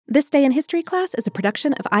This Day in History Class is a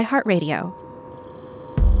production of iHeartRadio.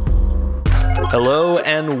 Hello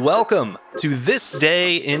and welcome to This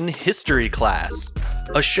Day in History Class,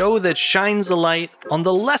 a show that shines a light on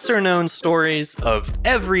the lesser-known stories of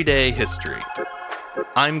everyday history.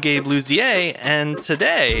 I'm Gabe Luzier, and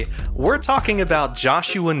today we're talking about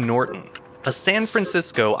Joshua Norton, a San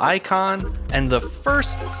Francisco icon and the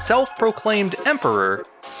first self-proclaimed emperor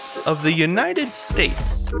of the United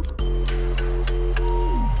States.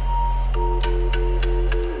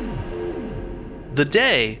 The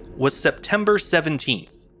day was September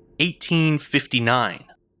 17th, 1859.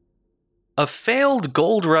 A failed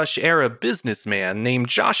gold rush-era businessman named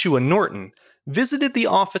Joshua Norton visited the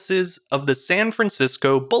offices of the San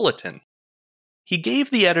Francisco Bulletin. He gave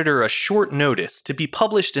the editor a short notice to be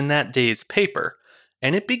published in that day's paper,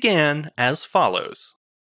 and it began as follows.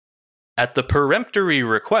 At the peremptory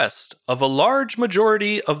request of a large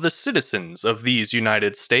majority of the citizens of these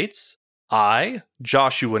United States, I,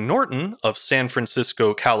 Joshua Norton of San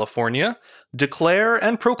Francisco, California, declare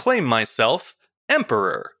and proclaim myself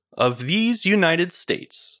Emperor of these United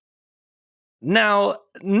States. Now,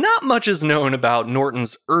 not much is known about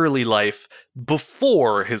Norton's early life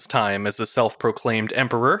before his time as a self-proclaimed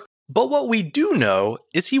emperor, but what we do know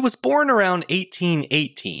is he was born around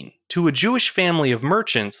 1818 to a Jewish family of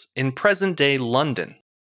merchants in present-day London.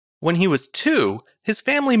 When he was 2, his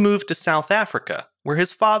family moved to South Africa, where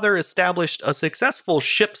his father established a successful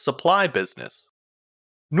ship supply business.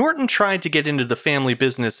 Norton tried to get into the family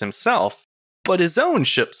business himself, but his own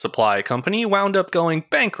ship supply company wound up going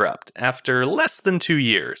bankrupt after less than 2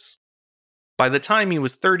 years. By the time he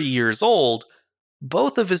was 30 years old,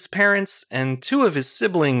 both of his parents and 2 of his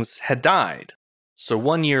siblings had died. So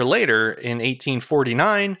 1 year later, in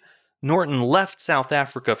 1849, Norton left South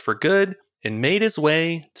Africa for good and made his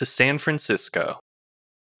way to San Francisco.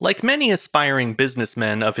 Like many aspiring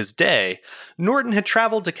businessmen of his day, Norton had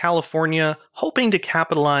traveled to California hoping to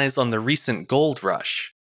capitalize on the recent gold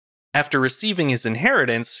rush. After receiving his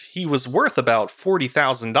inheritance, he was worth about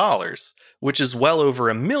 $40,000, which is well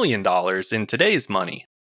over $1 million in today's money.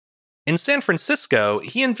 In San Francisco,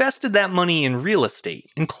 he invested that money in real estate,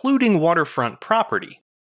 including waterfront property.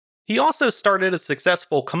 He also started a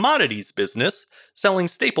successful commodities business, selling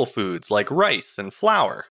staple foods like rice and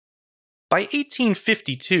flour. By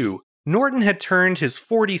 1852, Norton had turned his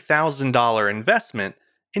 $40,000 investment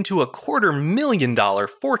into a $250,000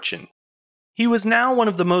 fortune. He was now one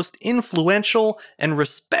of the most influential and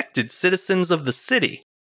respected citizens of the city.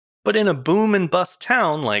 But in a boom and bust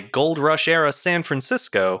town like Gold Rush era San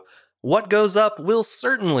Francisco, what goes up will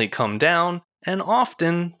certainly come down, and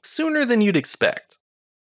often sooner than you'd expect.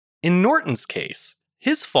 In Norton's case,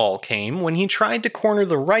 his fall came when he tried to corner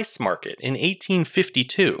the rice market in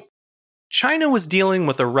 1852. China was dealing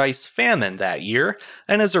with a rice famine that year,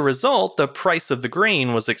 and as a result, the price of the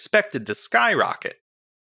grain was expected to skyrocket.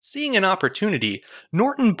 Seeing an opportunity,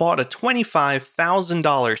 Norton bought a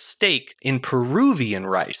 $25,000 stake in Peruvian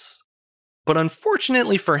rice. But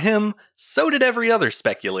unfortunately for him, so did every other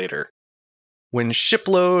speculator. When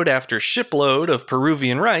shipload after shipload of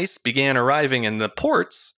Peruvian rice began arriving in the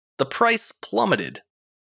ports, the price plummeted.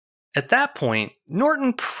 At that point,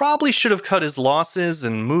 Norton probably should have cut his losses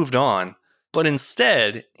and moved on, but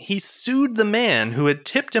instead, he sued the man who had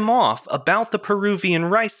tipped him off about the Peruvian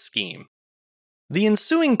rice scheme. The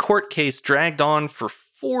ensuing court case dragged on for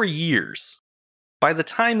 4 years. By the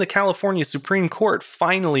time the California Supreme Court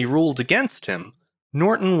finally ruled against him,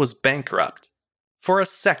 Norton was bankrupt. For a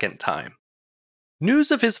second time.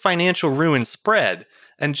 News of his financial ruin spread,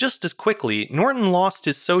 and just as quickly, Norton lost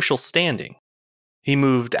his social standing. He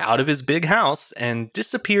moved out of his big house and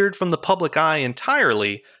disappeared from the public eye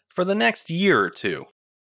entirely for the next year or 2.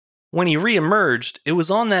 When he re-emerged, it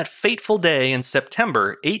was on that fateful day in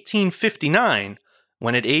September 1859,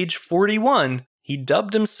 when at age 41, he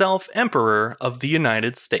dubbed himself Emperor of the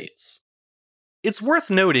United States. It's worth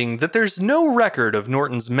noting that there's no record of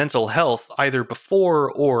Norton's mental health either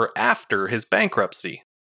before or after his bankruptcy.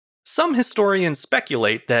 Some historians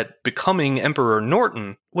speculate that becoming Emperor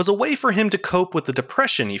Norton was a way for him to cope with the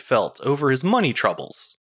depression he felt over his money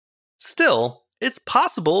troubles. Still, it's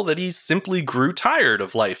possible that he simply grew tired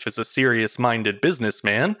of life as a serious-minded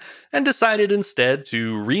businessman and decided instead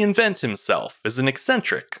to reinvent himself as an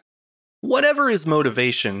eccentric. Whatever his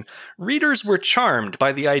motivation, readers were charmed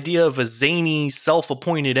by the idea of a zany,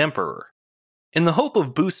 self-appointed emperor. In the hope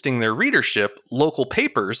of boosting their readership, local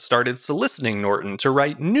papers started soliciting Norton to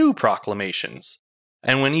write new proclamations.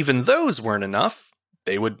 And when even those weren't enough,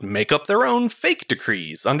 they would make up their own fake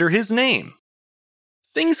decrees under his name.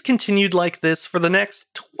 Things continued like this for the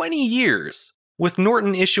next 20 years, with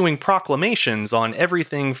Norton issuing proclamations on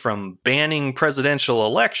everything from banning presidential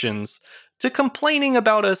elections to complaining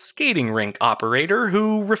about a skating rink operator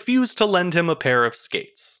who refused to lend him a pair of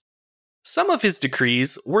skates. Some of his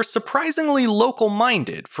decrees were surprisingly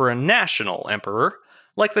local-minded for a national emperor,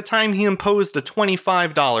 like the time he imposed a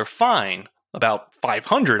 $25 fine, about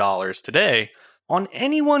 $500 today, on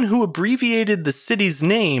anyone who abbreviated the city's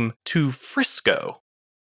name to Frisco.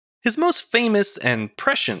 His most famous and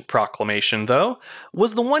prescient proclamation, though,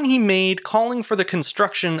 was the one he made calling for the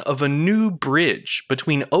construction of a new bridge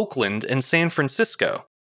between Oakland and San Francisco.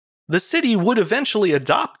 The city would eventually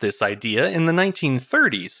adopt this idea in the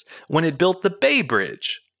 1930s when it built the Bay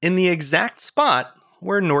Bridge, in the exact spot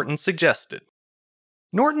where Norton suggested.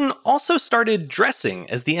 Norton also started dressing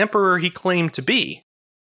as the emperor he claimed to be.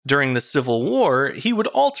 During the Civil War, he would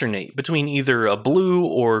alternate between either a blue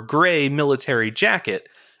or gray military jacket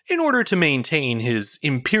in order to maintain his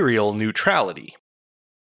imperial neutrality.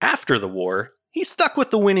 After the war, he stuck with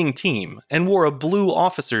the winning team and wore a blue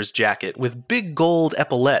officer's jacket with big gold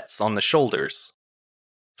epaulettes on the shoulders.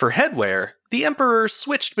 For headwear, the emperor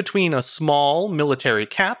switched between a small military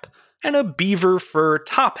cap and a beaver fur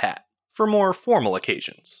top hat for more formal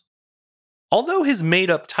occasions. Although his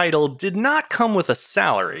made-up title did not come with a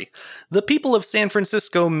salary, the people of San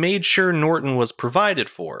Francisco made sure Norton was provided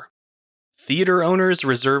for. Theater owners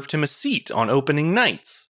reserved him a seat on opening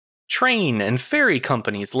nights. Train and ferry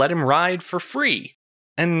companies let him ride for free.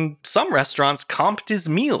 And some restaurants comped his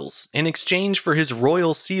meals in exchange for his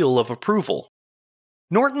royal seal of approval.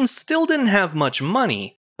 Norton still didn't have much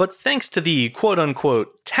money, but thanks to the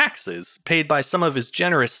quote-unquote taxes paid by some of his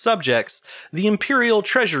generous subjects, the imperial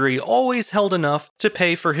treasury always held enough to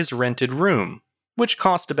pay for his rented room, which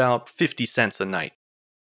cost about 50 cents a night.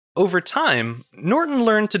 Over time, Norton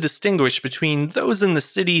learned to distinguish between those in the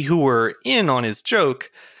city who were in on his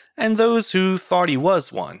joke and those who thought he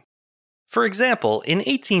was one. For example, in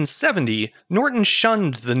 1870, Norton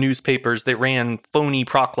shunned the newspapers that ran phony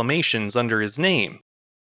proclamations under his name.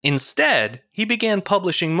 Instead, he began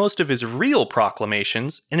publishing most of his real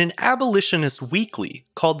proclamations in an abolitionist weekly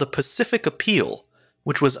called the Pacific Appeal,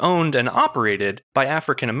 which was owned and operated by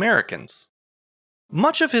African Americans.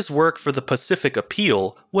 Much of his work for the Pacific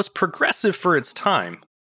Appeal was progressive for its time.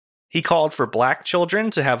 He called for black children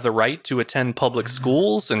to have the right to attend public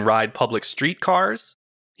schools and ride public streetcars.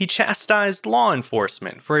 He chastised law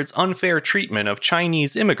enforcement for its unfair treatment of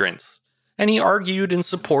Chinese immigrants, and he argued in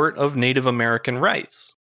support of Native American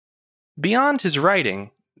rights. Beyond his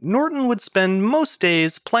writing, Norton would spend most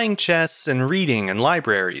days playing chess and reading in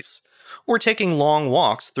libraries, or taking long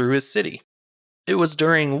walks through his city. It was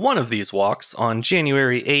during one of these walks, on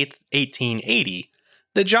January 8, 1880,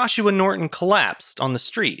 that Joshua Norton collapsed on the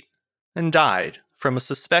street and died from a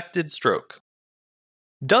suspected stroke.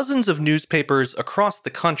 Dozens of newspapers across the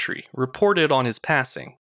country reported on his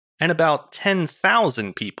passing, and about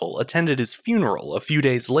 10,000 people attended his funeral a few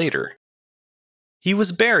days later. He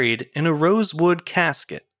was buried in a rosewood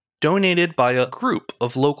casket donated by a group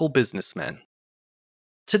of local businessmen.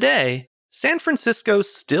 Today, San Francisco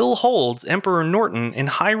still holds Emperor Norton in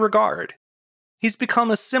high regard. He's become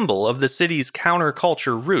a symbol of the city's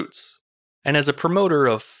counterculture roots, and as a promoter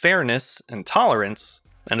of fairness and tolerance,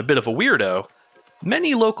 and a bit of a weirdo,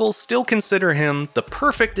 many locals still consider him the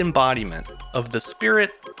perfect embodiment of the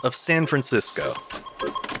spirit of San Francisco.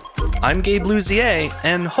 I'm Gabe Luzier,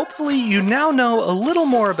 and hopefully you now know a little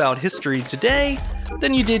more about history today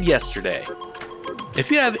than you did yesterday. If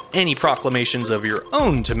you have any proclamations of your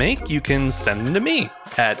own to make, you can send them to me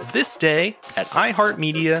at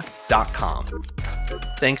thisday@iheartmedia.com.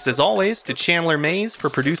 Thanks as always to Chandler Mays for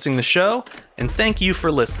producing the show, and thank you for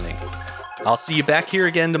listening. I'll see you back here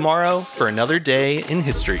again tomorrow for another day in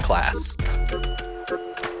history class.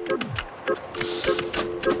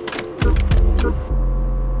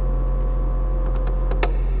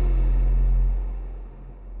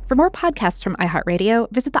 For more podcasts from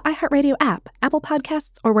iHeartRadio, visit the iHeartRadio app, Apple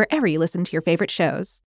Podcasts, or wherever you listen to your favorite shows.